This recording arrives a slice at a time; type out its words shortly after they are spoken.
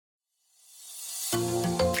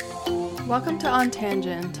Welcome to On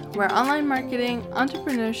Tangent, where online marketing,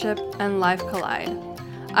 entrepreneurship, and life collide.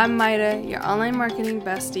 I'm Maida, your online marketing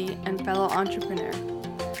bestie and fellow entrepreneur.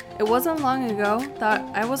 It wasn't long ago that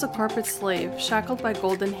I was a corporate slave shackled by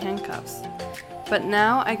golden handcuffs. But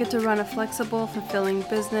now I get to run a flexible, fulfilling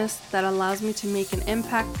business that allows me to make an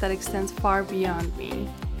impact that extends far beyond me.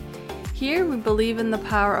 Here we believe in the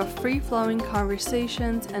power of free-flowing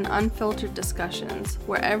conversations and unfiltered discussions,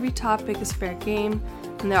 where every topic is fair game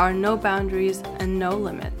and there are no boundaries and no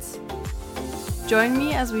limits. Join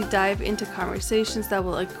me as we dive into conversations that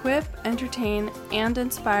will equip, entertain, and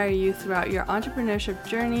inspire you throughout your entrepreneurship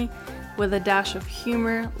journey with a dash of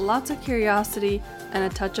humor, lots of curiosity, and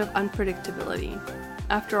a touch of unpredictability.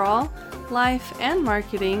 After all, life and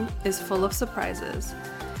marketing is full of surprises.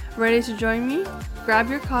 Ready to join me?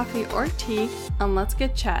 Grab your coffee or tea and let's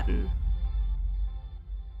get chatting.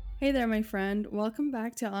 Hey there, my friend. Welcome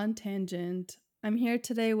back to On Tangent. I'm here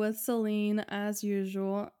today with Celine as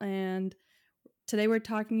usual, and today we're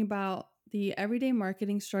talking about the everyday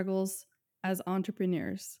marketing struggles as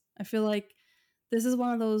entrepreneurs. I feel like this is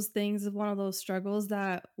one of those things, one of those struggles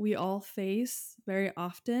that we all face very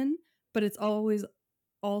often, but it's always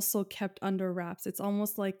also kept under wraps. It's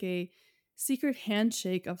almost like a secret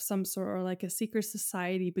handshake of some sort, or like a secret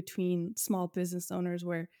society between small business owners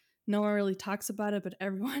where no one really talks about it, but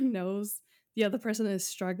everyone knows the other person is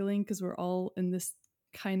struggling because we're all in this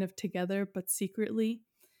kind of together, but secretly.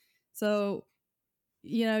 So,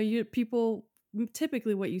 you people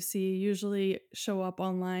typically what you see usually show up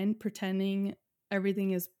online pretending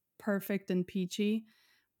everything is perfect and peachy,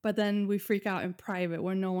 but then we freak out in private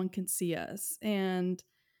where no one can see us. And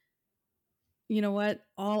you know what?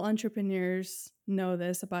 All entrepreneurs know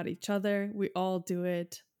this about each other. We all do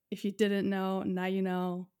it. If you didn't know, now you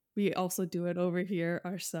know. We also do it over here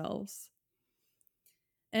ourselves.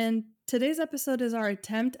 And today's episode is our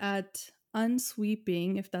attempt at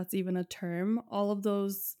unsweeping, if that's even a term, all of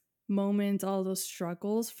those moments, all of those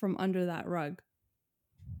struggles from under that rug.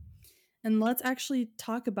 And let's actually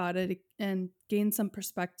talk about it and gain some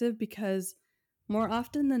perspective, because more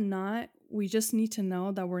often than not, we just need to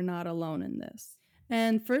know that we're not alone in this.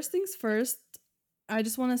 And first things first, I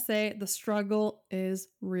just want to say the struggle is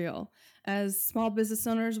real. As small business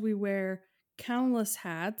owners, we wear countless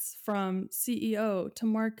hats, from CEO to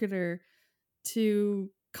marketer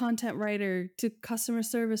to content writer to customer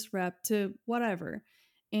service rep to whatever.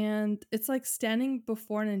 And it's like standing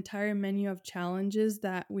before an entire menu of challenges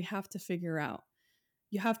that we have to figure out.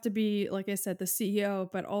 You have to be, like I said, the CEO,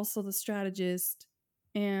 but also the strategist,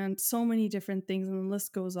 and so many different things, and the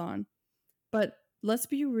list goes on. But let's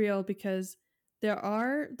be real, because there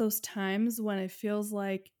are those times when it feels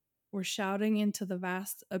like we're shouting into the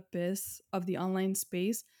vast abyss of the online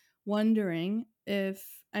space, wondering if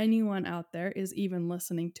anyone out there is even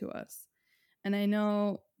listening to us. And I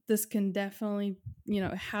know this can definitely,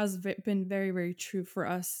 has been very, very true for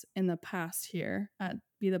us in the past here at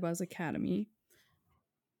Be the Buzz Academy.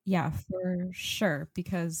 Yeah, for sure.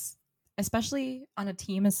 Because especially on a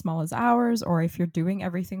team as small as ours, or if you're doing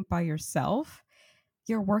everything by yourself,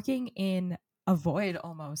 you're working in a void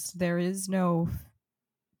almost.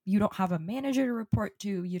 You don't have a manager to report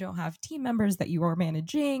to, you don't have team members that you are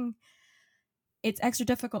managing. It's extra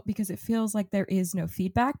difficult because it feels like there is no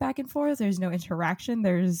feedback back and forth. There's no interaction.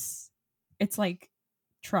 It's like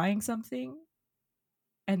trying something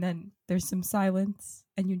and then there's some silence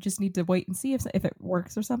and you just need to wait and see if it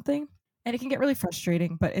works or something. And it can get really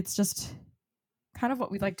frustrating, but it's just kind of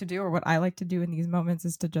what we like to do, or what I like to do in these moments,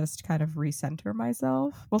 is to just kind of recenter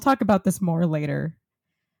myself. We'll talk about this more later,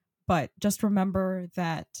 but just remember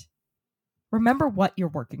what you're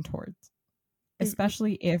working towards,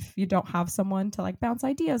 especially if you don't have someone to like bounce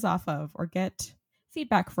ideas off of or get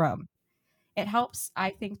feedback from. It helps,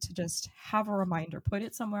 I think, to just have a reminder, put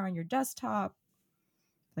it somewhere on your desktop,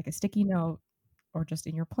 like a sticky note, or just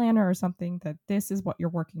in your planner or something, that this is what you're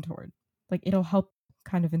working toward. Like, it'll help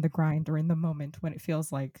kind of in the grind or in the moment when it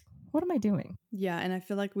feels like, what am I doing? Yeah, and I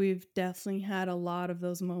feel like we've definitely had a lot of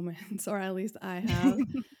those moments, or at least I have.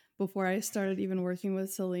 Before I started even working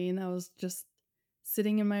with Celine, I was just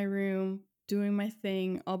sitting in my room doing my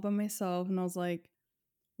thing all by myself, and I was like,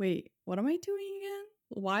 wait, what am I doing again?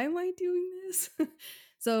 Why am I doing this?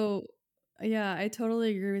 So, yeah, I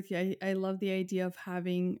totally agree with you. I love the idea of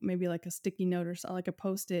having maybe like a sticky note or like a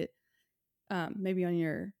post-it, maybe on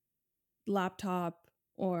your laptop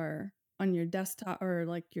or on your desktop or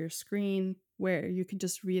like your screen, where you can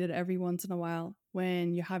just read it every once in a while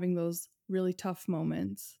when you're having those really tough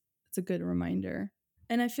moments. It's a good reminder.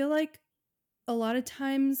 And I feel like a lot of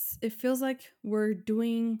times it feels like we're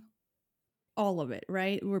doing all of it,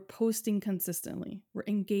 right? We're posting consistently. We're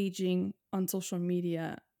engaging on social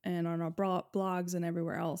media and on our blogs and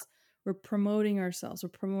everywhere else. We're promoting ourselves. We're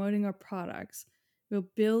promoting our products. We're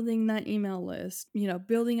building that email list,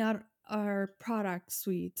 building out our product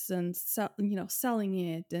suites and selling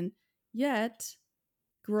it. And yet,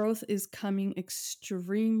 growth is coming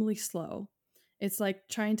extremely slow. It's like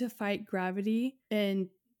trying to fight gravity and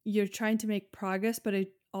you're trying to make progress, but it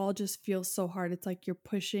all just feels so hard. It's like you're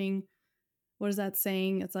pushing, what is that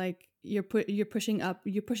saying? It's like you're pushing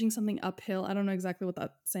something uphill. I don't know exactly what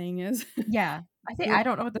that saying is. Yeah. I You're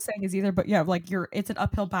don't know what the saying is either, but yeah, like it's an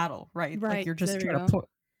uphill battle, right? Like right. you're just There we trying to go. put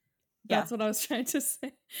yeah. That's what I was trying to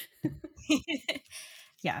say.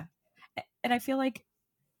 Yeah. And I feel like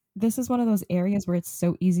this is one of those areas where it's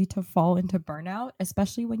so easy to fall into burnout,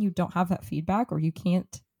 especially when you don't have that feedback or you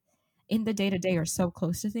can't in the day to day are so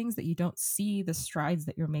close to things that you don't see the strides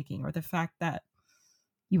that you're making or the fact that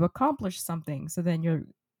you accomplish something. So then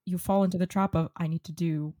you fall into the trap of I need to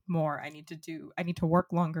do more. I need to work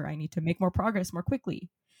longer. I need to make more progress more quickly.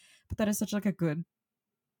 But that is such like a good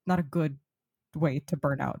not a good way to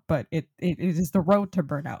burn out, but it is the road to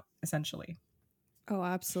burnout essentially. Oh,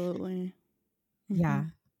 absolutely. Hmm. Yeah.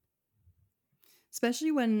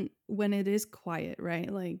 Especially when it is quiet,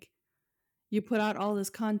 right? Like you put out all this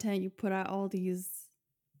content, you put out all these,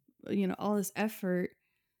 all this effort,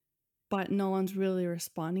 but no one's really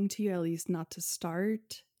responding to you, at least not to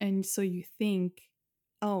start. And so you think,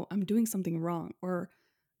 oh, I'm doing something wrong, or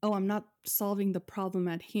oh, I'm not solving the problem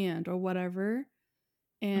at hand, or whatever.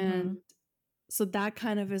 And Mhm. so that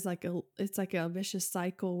kind of is it's like a vicious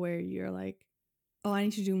cycle where you're like, oh, I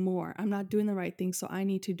need to do more. I'm not doing the right thing, so I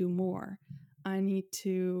need to do more. I need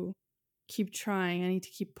to keep trying. I need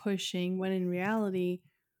to keep pushing. When in reality,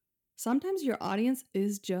 sometimes your audience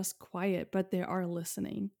is just quiet, but they are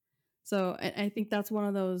listening. So I think that's one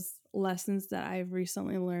of those lessons that I've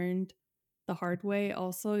recently learned the hard way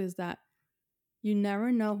also is that you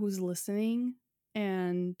never know who's listening.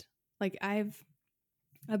 And like I've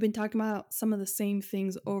been talking about some of the same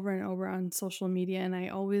things over and over on social media, and I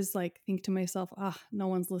always like think to myself, no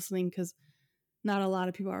one's listening because not a lot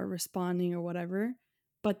of people are responding or whatever.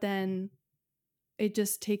 But then it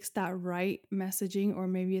just takes that right messaging, or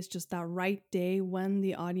maybe it's just that right day when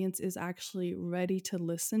the audience is actually ready to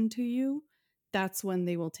listen to you. That's when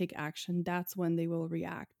they will take action. That's when they will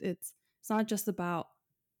react. It's not just about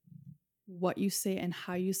what you say and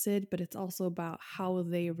how you say it, but it's also about how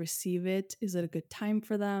they receive it. Is it a good time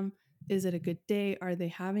for them? Is it a good day? Are they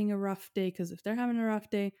having a rough day? Because if they're having a rough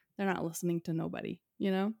day, they're not listening to nobody,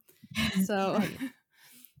 you know? So Right.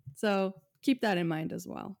 so keep that in mind as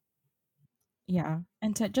well. Yeah.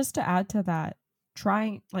 And to just to add to that,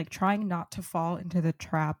 trying not to fall into the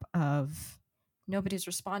trap of nobody's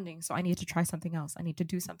responding, so I need to try something else. I need to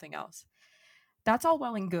do something else. That's all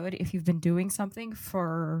well and good if you've been doing something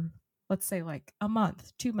for let's say like a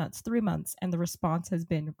month, 2 months, 3 months and the response has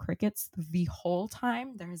been crickets the whole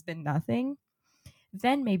time, there has been nothing.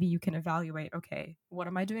 Then maybe you can evaluate, okay, what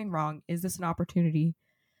am I doing wrong? Is this an opportunity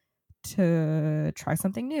to try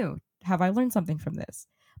something new? Have I learned something from this?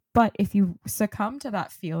 But if you succumb to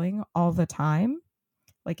that feeling all the time,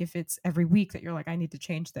 like if it's every week that you're like, I need to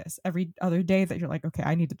change this, every other day that you're like, okay,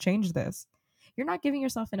 I need to change this, you're not giving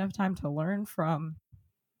yourself enough time to learn from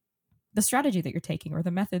the strategy that you're taking or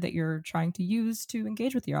the method that you're trying to use to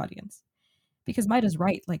engage with your audience. Because Might is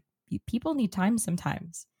right. Like people need time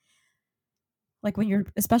sometimes. Like when you're,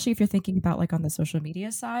 especially if you're thinking about like on the social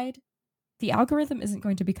media side, the algorithm isn't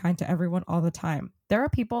going to be kind to everyone all the time. There are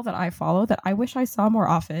people that I follow that I wish I saw more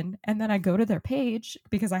often. And then I go to their page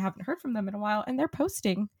because I haven't heard from them in a while and they're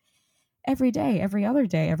posting every day, every other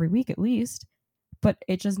day, every week at least, but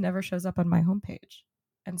it just never shows up on my homepage.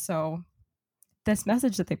 And so this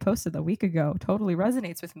message that they posted a week ago totally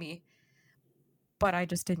resonates with me, but I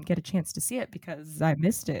just didn't get a chance to see it because I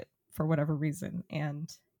missed it for whatever reason.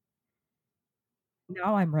 And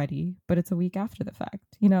now I'm ready, but it's a week after the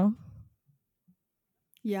fact, you know?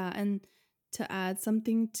 Yeah, and to add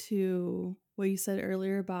something to what you said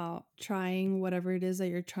earlier about trying whatever it is that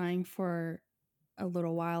you're trying for a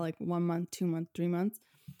little while, like 1 month, 2 months, 3 months,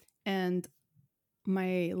 and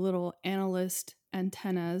my little analyst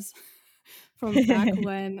antennas from back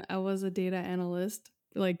when I was a data analyst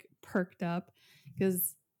like perked up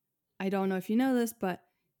because I don't know if you know this, but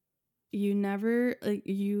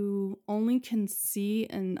you only can see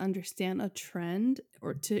and understand a trend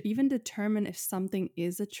or to even determine if something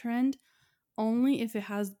is a trend only if it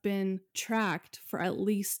has been tracked for at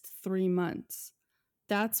least 3 months.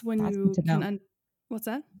 That's when That's good you to can know. what's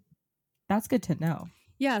that? That's good to know.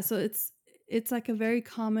 Yeah, so it's like a very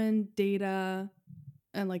common data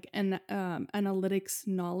and like analytics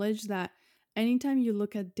knowledge that anytime you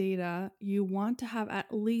look at data, you want to have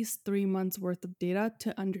at least 3 months worth of data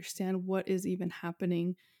to understand what is even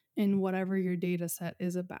happening in whatever your data set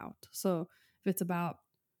is about. So if it's about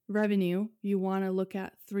revenue, you want to look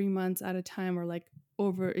at 3 months at a time, or like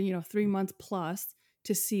over, 3 months plus,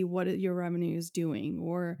 to see what your revenue is doing,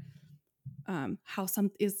 or how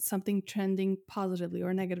something trending positively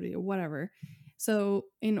or negatively or whatever. So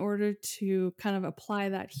in order to kind of apply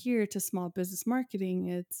that here to small business marketing,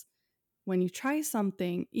 it's when you try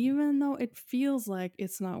something, even though it feels like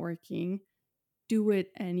it's not working, do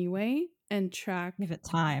it anyway and track, Give it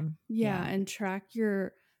time. yeah, Yeah. and track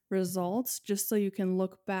your results, just so you can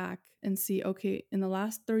look back and see, okay, in the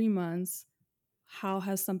last 3 months, how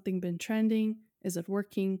has something been trending? Is it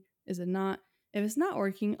working? Is it not? If it's not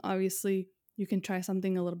working, obviously you can try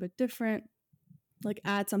something a little bit different, like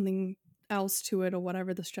add something else to it or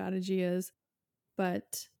whatever the strategy is.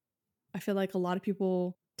 But I feel like a lot of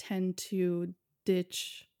people tend to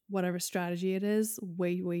ditch whatever strategy it is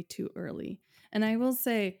way, way too early. And I will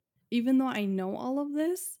say, even though I know all of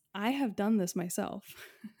this, I have done this myself.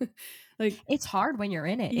 Like, It's hard when you're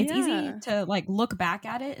in it. It's easy yeah. to, like, look back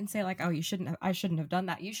at it and say, like, "Oh, I shouldn't have done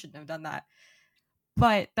that. You shouldn't have done that."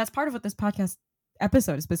 But that's part of what this podcast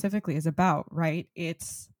episode specifically is about, right?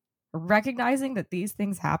 It's recognizing that these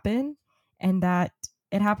things happen and that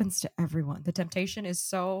it happens to everyone. The temptation is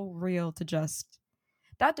so real to just,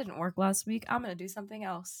 that didn't work last week. I'm going to do something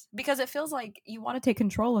else because it feels like you want to take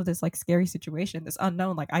control of this like scary situation, this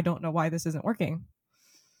unknown. Like, I don't know why this isn't working.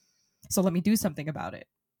 So let me do something about it.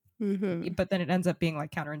 Hmm. But then it ends up being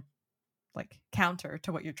like counter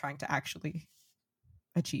to what you're trying to actually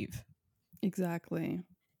achieve. Exactly.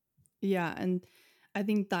 Yeah, and I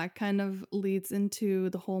think that kind of leads into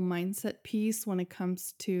the whole mindset piece when it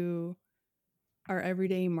comes to our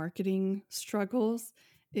everyday marketing struggles,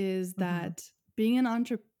 is Mm-hmm. that being an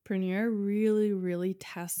entrepreneur really, really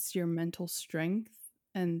tests your mental strength.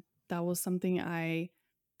 And that was something I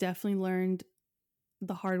definitely learned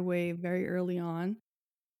the hard way very early on.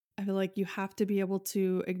 I feel like you have to be able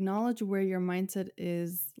to acknowledge where your mindset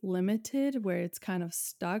is limited, where it's kind of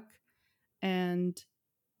stuck, and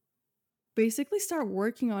basically start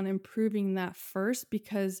working on improving that first,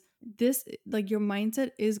 because this, like, your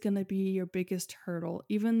mindset is going to be your biggest hurdle,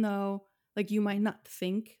 even though like you might not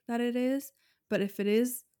think that it is. But if it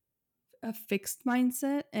is a fixed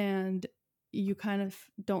mindset and you kind of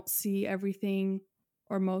don't see everything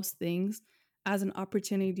or most things as an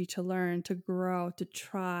opportunity to learn, to grow, to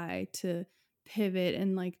try, to pivot,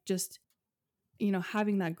 and like just,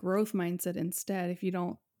 having that growth mindset instead, if you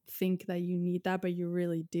don't think that you need that but you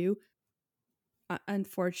really do,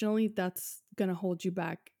 unfortunately, that's gonna hold you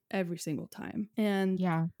back every single time. And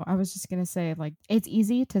Yeah, I was just gonna say, like, it's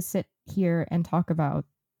easy to sit here and talk about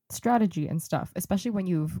strategy and stuff, especially when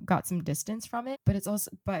you've got some distance from it.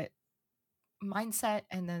 But mindset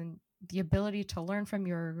and then the ability to learn from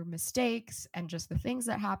your mistakes and just the things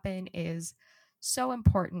that happen is so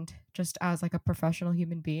important just as like a professional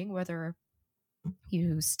human being, whether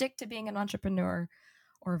you stick to being an entrepreneur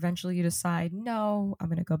or eventually you decide, no, I'm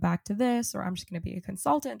going to go back to this, or I'm just going to be a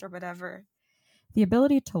consultant or whatever. The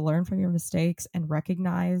ability to learn from your mistakes and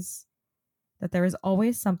recognize that there is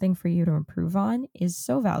always something for you to improve on is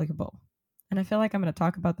so valuable. And I feel like I'm going to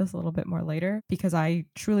talk about this a little bit more later because I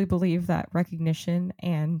truly believe that recognition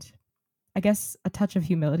and I guess a touch of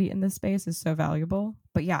humility in this space is so valuable.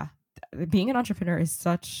 But yeah, being an entrepreneur is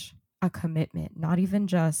such a commitment, not even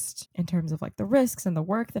just in terms of like the risks and the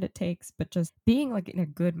work that it takes, but just being like in a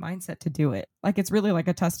good mindset to do it. Like it's really like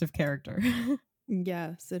a test of character.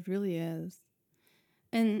 yes, it really is.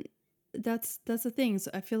 And that's the thing.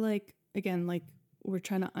 So I feel like, again, like, we're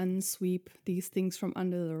trying to unsweep these things from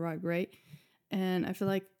under the rug, right? And I feel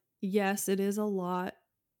like, yes, it is a lot.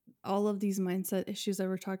 All of these mindset issues that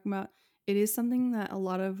we're talking about, it is something that a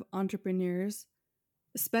lot of entrepreneurs,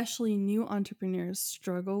 especially new entrepreneurs,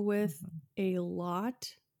 struggle with Mhm. a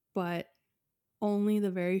lot, but only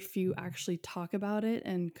the very few actually talk about it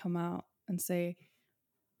and come out and say,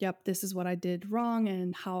 yep, this is what I did wrong,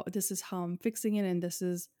 and how this is how I'm fixing it, and this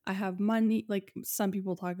is, I have money, like some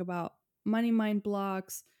people talk about money mind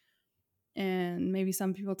blocks, and maybe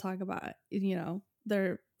some people talk about,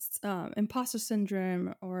 their imposter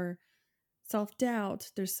syndrome or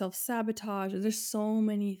self-doubt, there's self-sabotage, there's so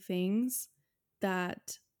many things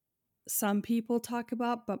that some people talk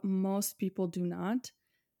about but most people do not.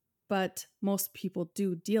 But most people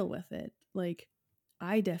do deal with it. Like,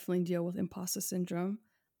 I definitely deal with imposter syndrome.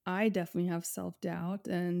 I definitely have self doubt,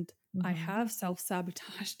 and I Mhm. have self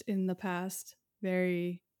sabotaged in the past,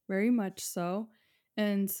 very, very much so.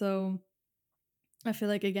 And so I feel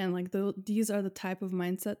like, again, like these are the type of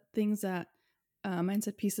mindset things that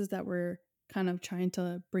mindset pieces that we're kind of trying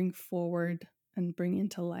to bring forward and bring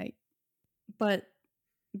into light. But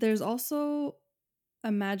there's also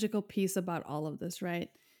a magical piece about all of this, right?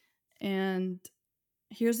 And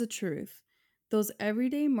here's the truth. Those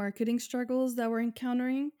everyday marketing struggles that we're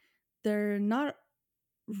encountering, they're not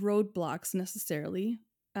roadblocks necessarily.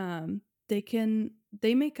 Um,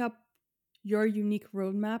 they make up your unique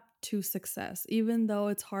roadmap to success. Even though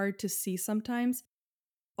it's hard to see sometimes,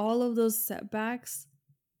 all of those setbacks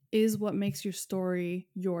is what makes your story,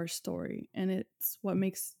 and it's what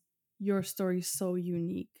makes your story so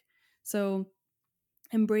unique. So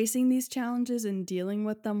embracing these challenges and dealing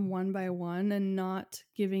with them one by one and not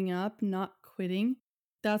giving up, not quitting,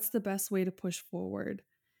 that's the best way to push forward.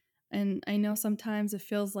 And I know sometimes it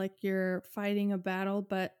feels like you're fighting a battle,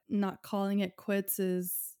 but not calling it quits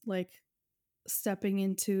is like stepping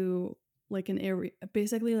into like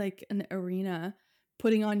basically like an arena,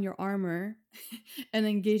 putting on your armor and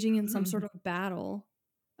engaging in some sort of battle.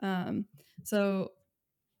 Um, so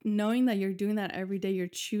knowing that you're doing that every day, you're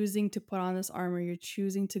choosing to put on this armor, you're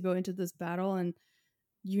choosing to go into this battle, and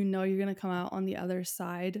you know you're going to come out on the other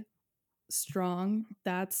side strong.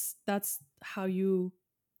 That's how you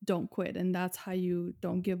don't quit, and that's how you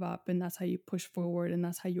don't give up, and that's how you push forward, and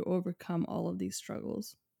that's how you overcome all of these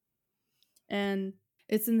struggles. And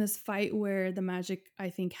it's in this fight where the magic, I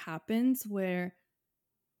think, happens, where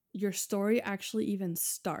your story actually even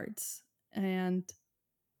starts. And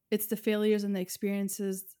it's the failures and the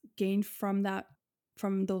experiences gained from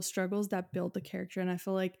those struggles that build the character. And I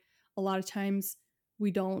feel like a lot of times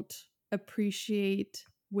we don't appreciate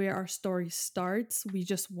where our story starts. We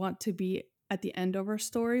just want to be at the end of our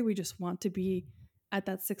story. We just want to be at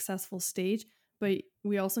that successful stage. But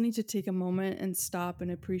we also need to take a moment and stop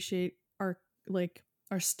and appreciate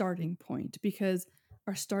our starting point, because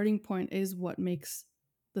our starting point is what makes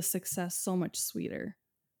the success so much sweeter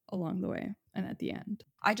along the way and at the end.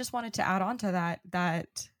 I just wanted to add on to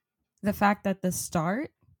that the fact that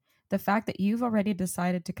the fact that you've already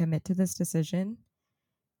decided to commit to this decision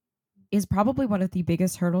is probably one of the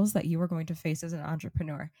biggest hurdles that you are going to face as an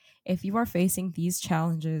entrepreneur. If you are facing these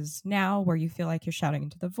challenges now where you feel like you're shouting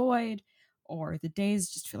into the void, or the days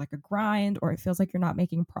just feel like a grind, or it feels like you're not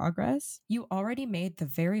making progress, you already made the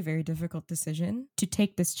very, very difficult decision to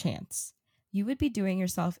take this chance. You would be doing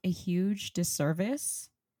yourself a huge disservice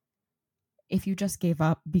if you just gave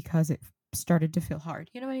up because it started to feel hard.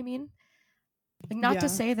 You know what I mean? Like, not to Yeah.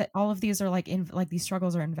 say that all of these are like these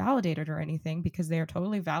struggles are invalidated or anything, because they are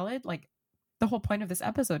totally valid. Like, the whole point of this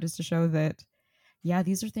episode is to show that, yeah,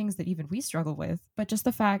 these are things that even we struggle with. But just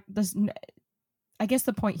the fact, I guess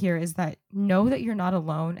the point here is that know that you're not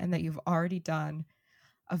alone and that you've already done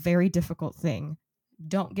a very difficult thing.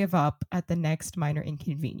 Don't give up at the next minor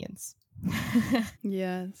inconvenience.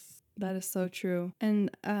 Yes, that is so true.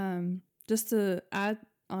 And just to add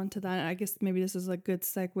on to that, I guess maybe this is a good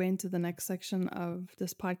segue into the next section of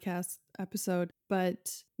this podcast episode.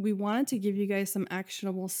 But we wanted to give you guys some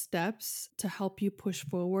actionable steps to help you push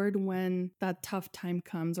forward when that tough time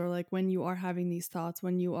comes, or like when you are having these thoughts,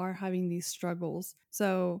 when you are having these struggles.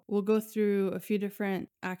 So we'll go through a few different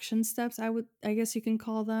action steps, I guess you can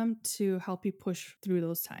call them, to help you push through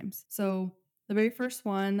those times. So the very first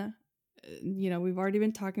one, we've already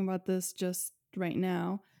been talking about this just right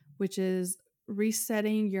now, which is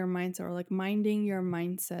resetting your mindset, or like minding your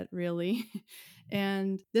mindset, really.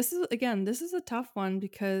 And this is a tough one,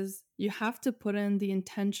 because you have to put in the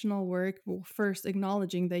intentional work. Well, first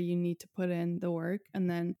acknowledging that you need to put in the work, and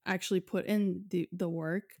then actually put in the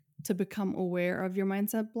work to become aware of your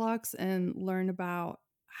mindset blocks and learn about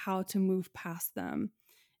how to move past them.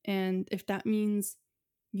 And if that means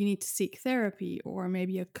you need to seek therapy, or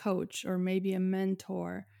maybe a coach, or maybe a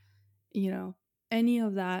mentor, you know, any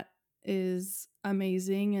of that is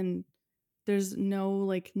amazing. And there's no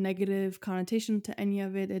like negative connotation to any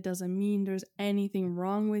of it. It doesn't mean there's anything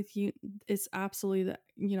wrong with you. It's absolutely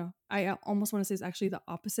I almost want to say it's actually the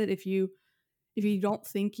opposite. If you don't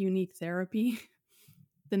think you need therapy,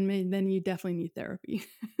 then you definitely need therapy.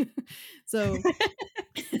 So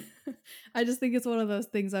I just think it's one of those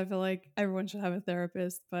things. I feel like everyone should have a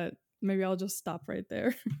therapist, but maybe I'll just stop right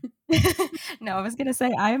there. No, I was gonna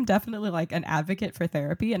say I am definitely like an advocate for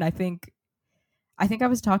therapy, and I think I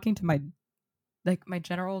was talking to my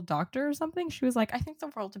general doctor or something. She was like, "I think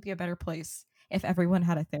the world would be a better place if everyone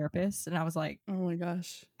had a therapist," and I was like, Oh my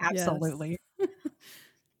gosh. Yes. "Absolutely."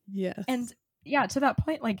 And Yes. yeah, to that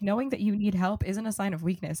point, like, knowing that you need help isn't a sign of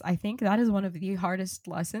weakness. I think that is one of the hardest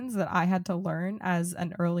lessons that I had to learn as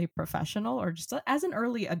an early professional, or just as an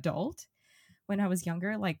early adult when I was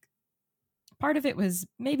younger. Like, Part of it was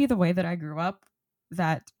maybe the way that I grew up,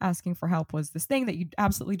 that asking for help was this thing that you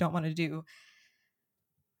absolutely don't want to do.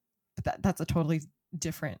 But that's a totally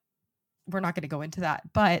different, we're not going to go into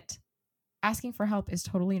that. But asking for help is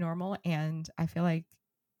totally normal. And I feel like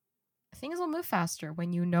things will move faster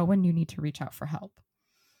when you know when you need to reach out for help.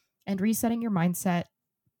 And resetting your mindset,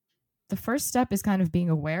 the first step is kind of being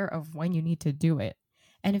aware of when you need to do it.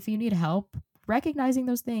 And if you need help, recognizing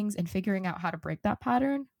those things and figuring out how to break that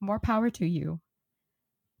pattern, more power to you.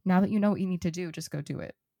 Now that you know what you need to do, just go do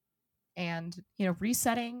it. And,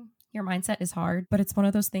 resetting your mindset is hard, but it's one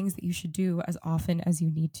of those things that you should do as often as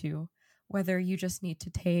you need to. Whether you just need to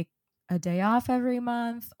take a day off every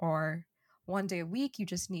month, or one day a week, you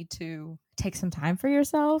just need to take some time for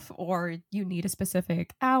yourself, or you need a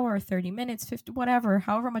specific hour, 30 minutes, 50, whatever,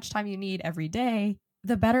 however much time you need every day,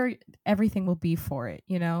 the better everything will be for it,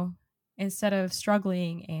 Instead of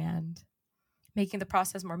struggling and making the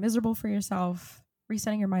process more miserable for yourself,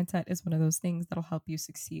 resetting your mindset is one of those things that'll help you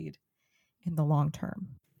succeed in the long term.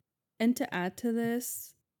 And to add to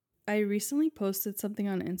this, I recently posted something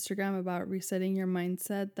on Instagram about resetting your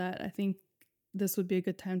mindset that I think this would be a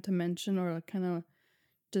good time to mention, or like kind of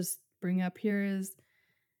just bring up here. Is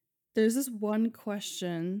there's this one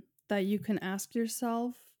question that you can ask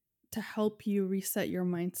yourself to help you reset your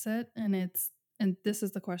mindset, and this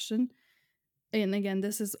is the question. And again,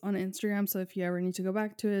 this is on Instagram, so if you ever need to go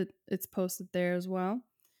back to it, it's posted there as well.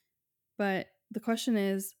 But the question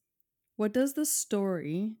is, what does the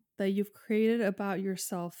story that you've created about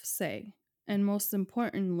yourself say? And most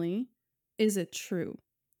importantly, is it true?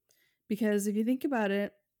 Because if you think about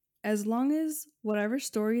it, as long as whatever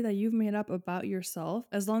story that you've made up about yourself,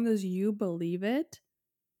 as long as you believe it,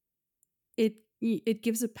 it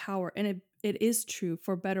gives it power, and it is true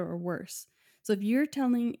for better or worse. So if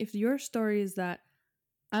your story is that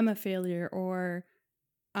I'm a failure, or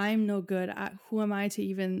I'm no good, who am I to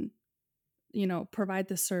even, provide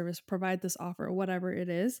this service, provide this offer, or whatever it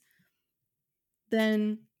is,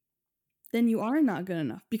 then you are not good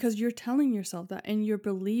enough, because you're telling yourself that and you're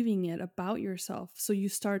believing it about yourself. So you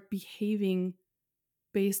start behaving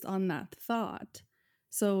based on that thought.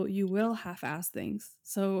 So you will half ass things.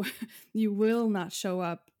 So you will not show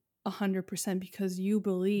up 100% because you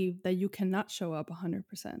believe that you cannot show up 100%.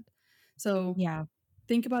 So Yeah,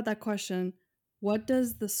 think about that question. What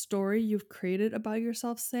does the story you've created about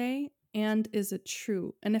yourself say? And is it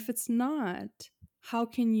true? And if it's not, how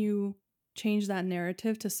can you change that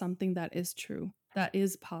narrative to something that is true, that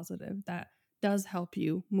is positive, that does help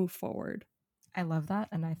you move forward? I love that.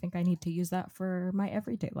 And I think I need to use that for my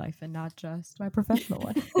everyday life and not just my professional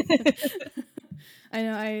one. I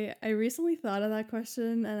know I recently thought of that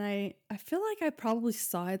question, and I feel like I probably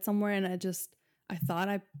saw it somewhere, and I thought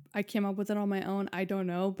I came up with it on my own. I don't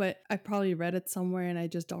know, but I probably read it somewhere and I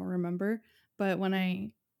just don't remember. But when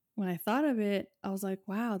I thought of it, I was like,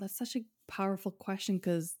 wow, that's such a powerful question,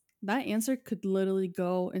 because that answer could literally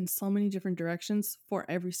go in so many different directions for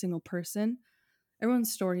every single person.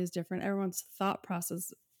 Everyone's story is different, everyone's thought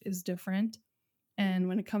process is different. And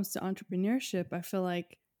when it comes to entrepreneurship, I feel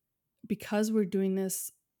like because we're doing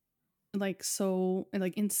this like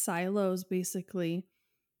in silos, basically,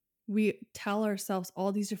 we tell ourselves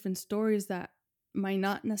all these different stories that might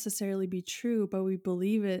not necessarily be true, but we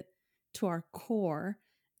believe it to our core,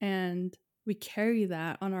 and we carry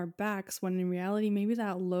that on our backs, when in reality maybe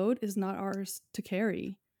that load is not ours to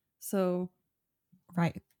carry. So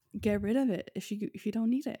Right. get rid of it if you don't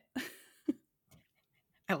need it.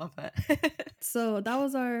 I love that. So that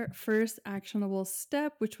was our first actionable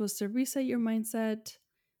step, which was to reset your mindset.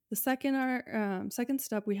 Our second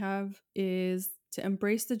step we have is to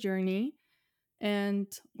embrace the journey. And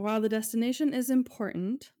while the destination is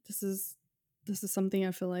important, this is something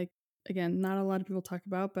I feel like, again, not a lot of people talk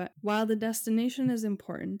about, but while the destination is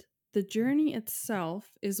important, the journey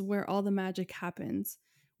itself is where all the magic happens,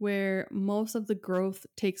 where most of the growth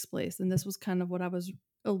takes place. And this was kind of what I was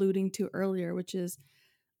alluding to earlier, which is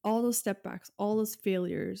all those step backs, all those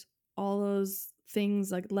failures, all those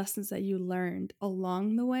things, like lessons that you learned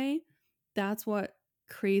along the way. That's what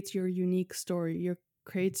creates your unique story,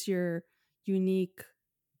 creates your unique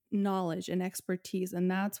knowledge and expertise. And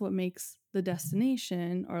that's what makes the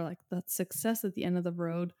destination, or like the success at the end of the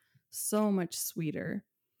road, so much sweeter.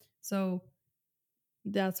 So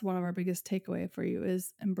that's one of our biggest takeaway for you,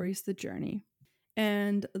 is embrace the journey.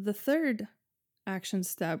 And the third action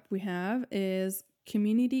step we have is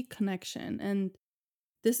community connection. And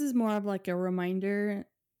this is more of like a reminder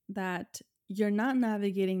that you're not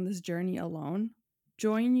navigating this journey alone.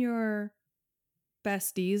 Join your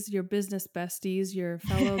besties, your business besties, your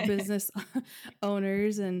fellow business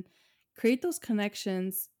owners, and create those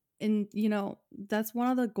connections. And, that's one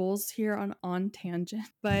of the goals here on Tangent,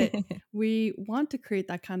 but we want to create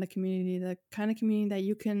that kind of community, the kind of community that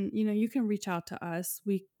you can reach out to us.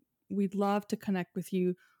 We'd love to connect with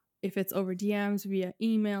you if it's over DMs, via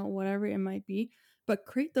email, whatever it might be, but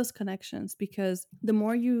create those connections because the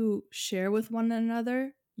more you share with one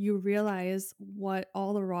another, you realize what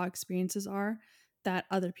all the raw experiences are that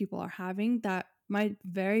other people are having that might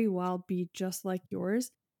very well be just like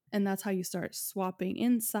yours, and that's how you start swapping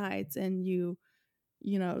insights, and you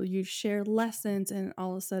share lessons, and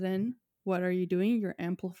all of a sudden what are you doing? You're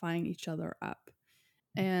amplifying each other up.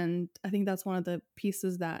 And I think that's one of the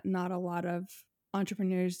pieces that not a lot of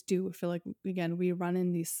entrepreneurs do. I feel like, again, we run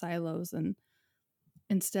in these silos, and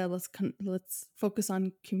instead let's focus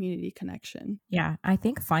on community connection. Yeah, I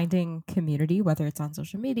think finding community, whether it's on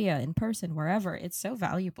social media, in person, wherever, it's so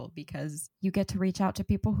valuable because you get to reach out to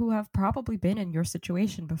people who have probably been in your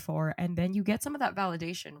situation before. And then you get some of that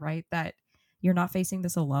validation, right? That you're not facing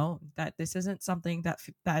this alone, that this isn't something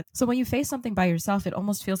so when you face something by yourself, it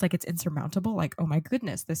almost feels like it's insurmountable. Like, oh my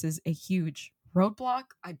goodness, this is a huge roadblock.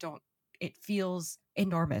 It feels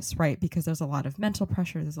enormous, right? Because there's a lot of mental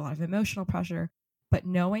pressure, there's a lot of emotional pressure. But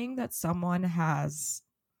knowing that someone has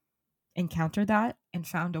encountered that and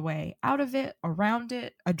found a way out of it, around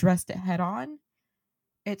it, addressed it head on,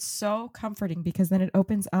 it's so comforting because then it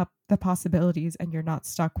opens up the possibilities and you're not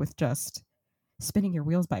stuck with just spinning your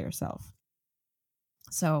wheels by yourself.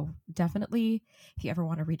 So, definitely, if you ever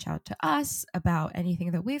want to reach out to us about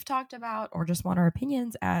anything that we've talked about or just want our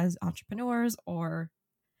opinions as entrepreneurs or,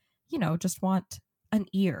 just want an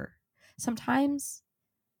ear. Sometimes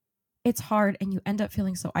it's hard and you end up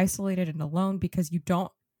feeling so isolated and alone because you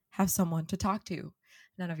don't have someone to talk to.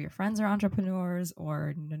 None of your friends are entrepreneurs,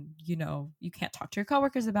 or you can't talk to your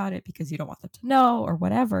coworkers about it because you don't want them to know or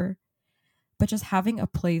whatever. But just having a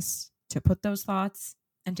place to put those thoughts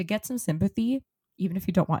and to get some sympathy, even if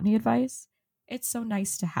you don't want any advice, it's so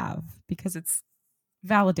nice to have because it's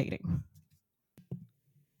validating.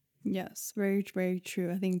 Yes, very, very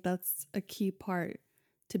true. I think that's a key part,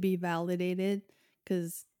 to be validated,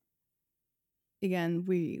 because again,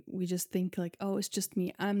 we just think like, oh, it's just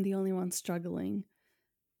me. I'm the only one struggling.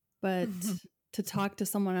 But to talk to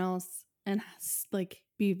someone else and like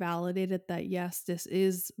be validated that yes, this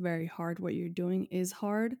is very hard. What you're doing is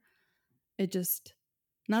hard. It just,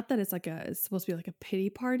 not that it's supposed to be like a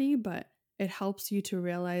pity party, but it helps you to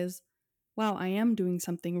realize, wow, I am doing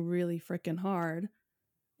something really freaking hard,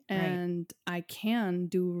 Right. and I can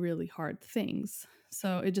do really hard things.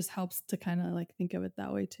 So it just helps to kind of like think of it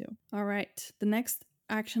that way too. All right. The next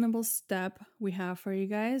actionable step we have for you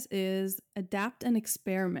guys is adapt and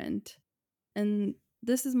experiment. And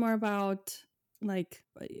this is more about, like,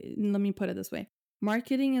 let me put it this way.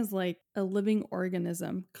 Marketing is like a living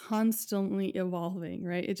organism, constantly evolving,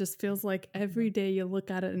 right? It just feels like every Mhm. day you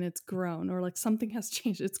look at it and it's grown, or like something has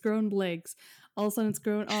changed. It's grown legs, all of a sudden it's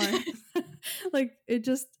grown arms. Like it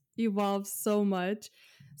just evolves so much.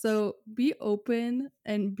 So be open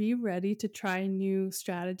and be ready to try new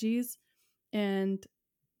strategies, and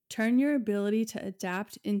turn your ability to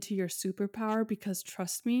adapt into your superpower, because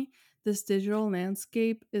trust me, this digital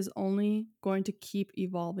landscape is only going to keep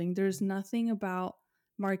evolving. There's nothing about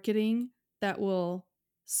marketing that will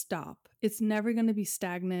stop. It's never going to be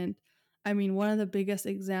stagnant. I mean, one of the biggest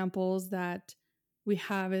examples that we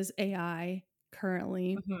have is AI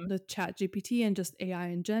currently, Mhm. the chat GPT and just AI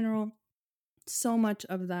in general. So much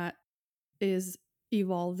of that is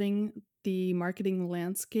evolving the marketing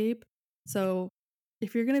landscape. So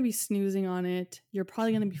if you're going to be snoozing on it, you're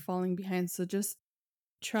probably going to be falling behind. So just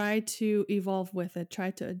try to evolve with it,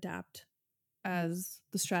 try to adapt as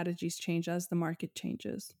the strategies change, as the market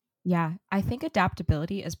changes. Yeah, I think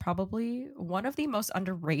adaptability is probably one of the most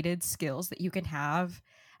underrated skills that you can have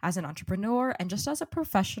as an entrepreneur and just as a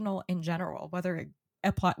professional in general, whether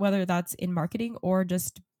that's in marketing or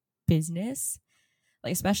just business.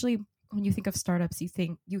 Like especially when you think of startups,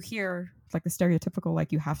 you hear like the stereotypical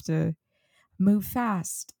like you have to move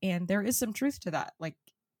fast, and there is some truth to that, like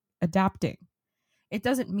adapting. It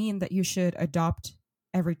doesn't mean that you should adopt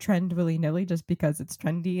every trend willy-nilly just because it's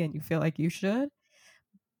trendy and you feel like you should,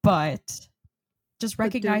 but just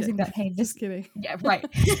But do recognizing it. that, hey, Just this kidding. yeah, right.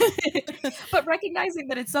 But recognizing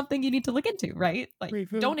that it's something you need to look into, right? Like,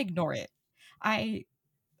 Reboot. don't ignore it. I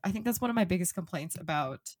I think that's one of my biggest complaints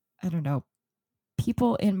about, I don't know,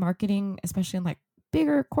 people in marketing, especially in like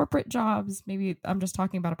bigger corporate jobs. Maybe I'm just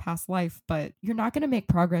talking about a past life, but you're not going to make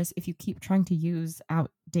progress if you keep trying to use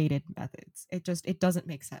outdated methods. It doesn't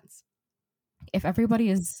make sense. If everybody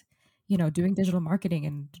is, doing digital marketing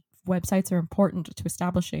and websites are important to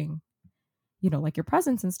establishing like your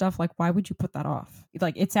presence and stuff, like, why would you put that off?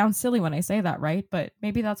 Like, it sounds silly when I say that, right? But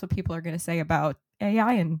maybe that's what people are going to say about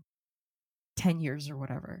AI in 10 years or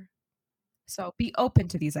whatever. So be open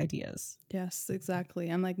to these ideas. Yes, exactly.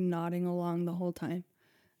 I'm like nodding along the whole time.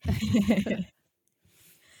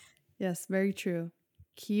 Yes, very true.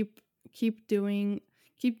 Keep keep doing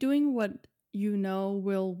keep doing what you know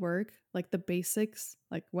will work, like the basics,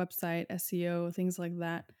 like website, SEO, things like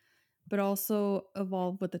that, but also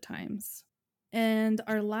evolve with the times. And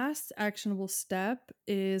our last actionable step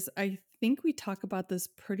is, I think we talk about this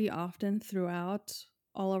pretty often throughout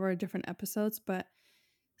all of our different episodes, but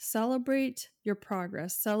celebrate your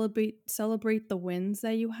progress. Celebrate the wins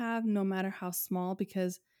that you have no matter how small,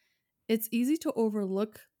 because it's easy to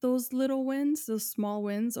overlook those little wins, those small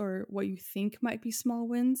wins, or what you think might be small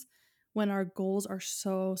wins when our goals are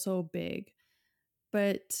so big.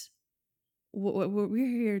 But what we're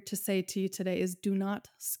here to say to you today is, do not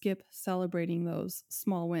skip celebrating those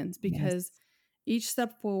small wins, because Yes. each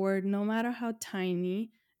step forward, no matter how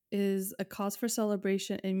tiny, is a cause for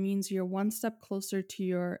celebration. It means you're one step closer to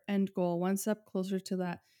your end goal, one step closer to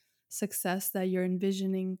that success that you're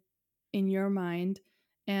envisioning in your mind.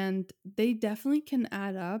 And they definitely can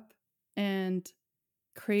add up and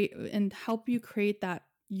create and help you create that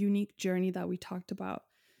unique journey that we talked about.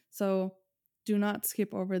 So do not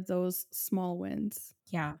skip over those small wins.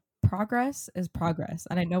 Yeah. Progress is progress.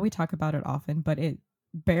 And I know we talk about it often, but it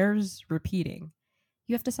bears repeating.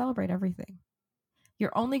 You have to celebrate everything.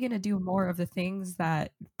 You're only going to do more of the things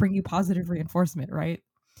that bring you positive reinforcement, right?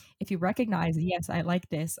 If you recognize, yes, I like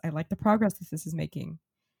this, I like the progress that this is making,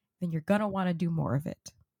 then you're going to want to do more of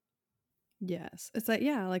it. Yes. It's like,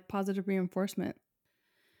 yeah, like positive reinforcement.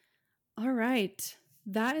 All right.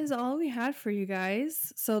 That is all we had for you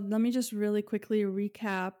guys. So let me just really quickly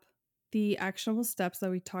recap the actionable steps that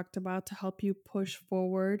we talked about to help you push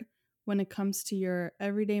forward when it comes to your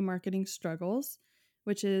everyday marketing struggles,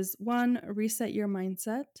 which is 1, reset your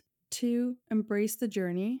mindset, 2, embrace the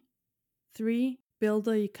journey, 3, build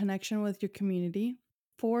a connection with your community,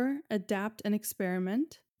 4, adapt and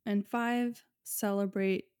experiment, and 5,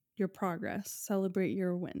 celebrate your progress, celebrate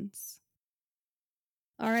your wins.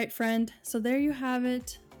 All right, friend. So there you have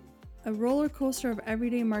it, a roller coaster of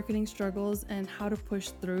everyday marketing struggles and how to push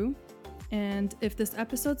through. And if this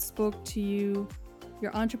episode spoke to you,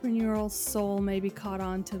 your entrepreneurial soul may be caught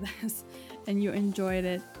on to this and you enjoyed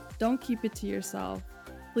it, don't keep it to yourself.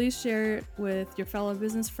 Please share it with your fellow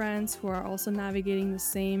business friends who are also navigating the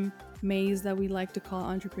same maze that we like to call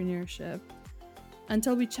entrepreneurship.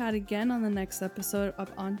 Until we chat again on the next episode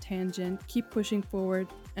of On Tangent, keep pushing forward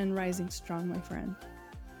and rising strong, my friend.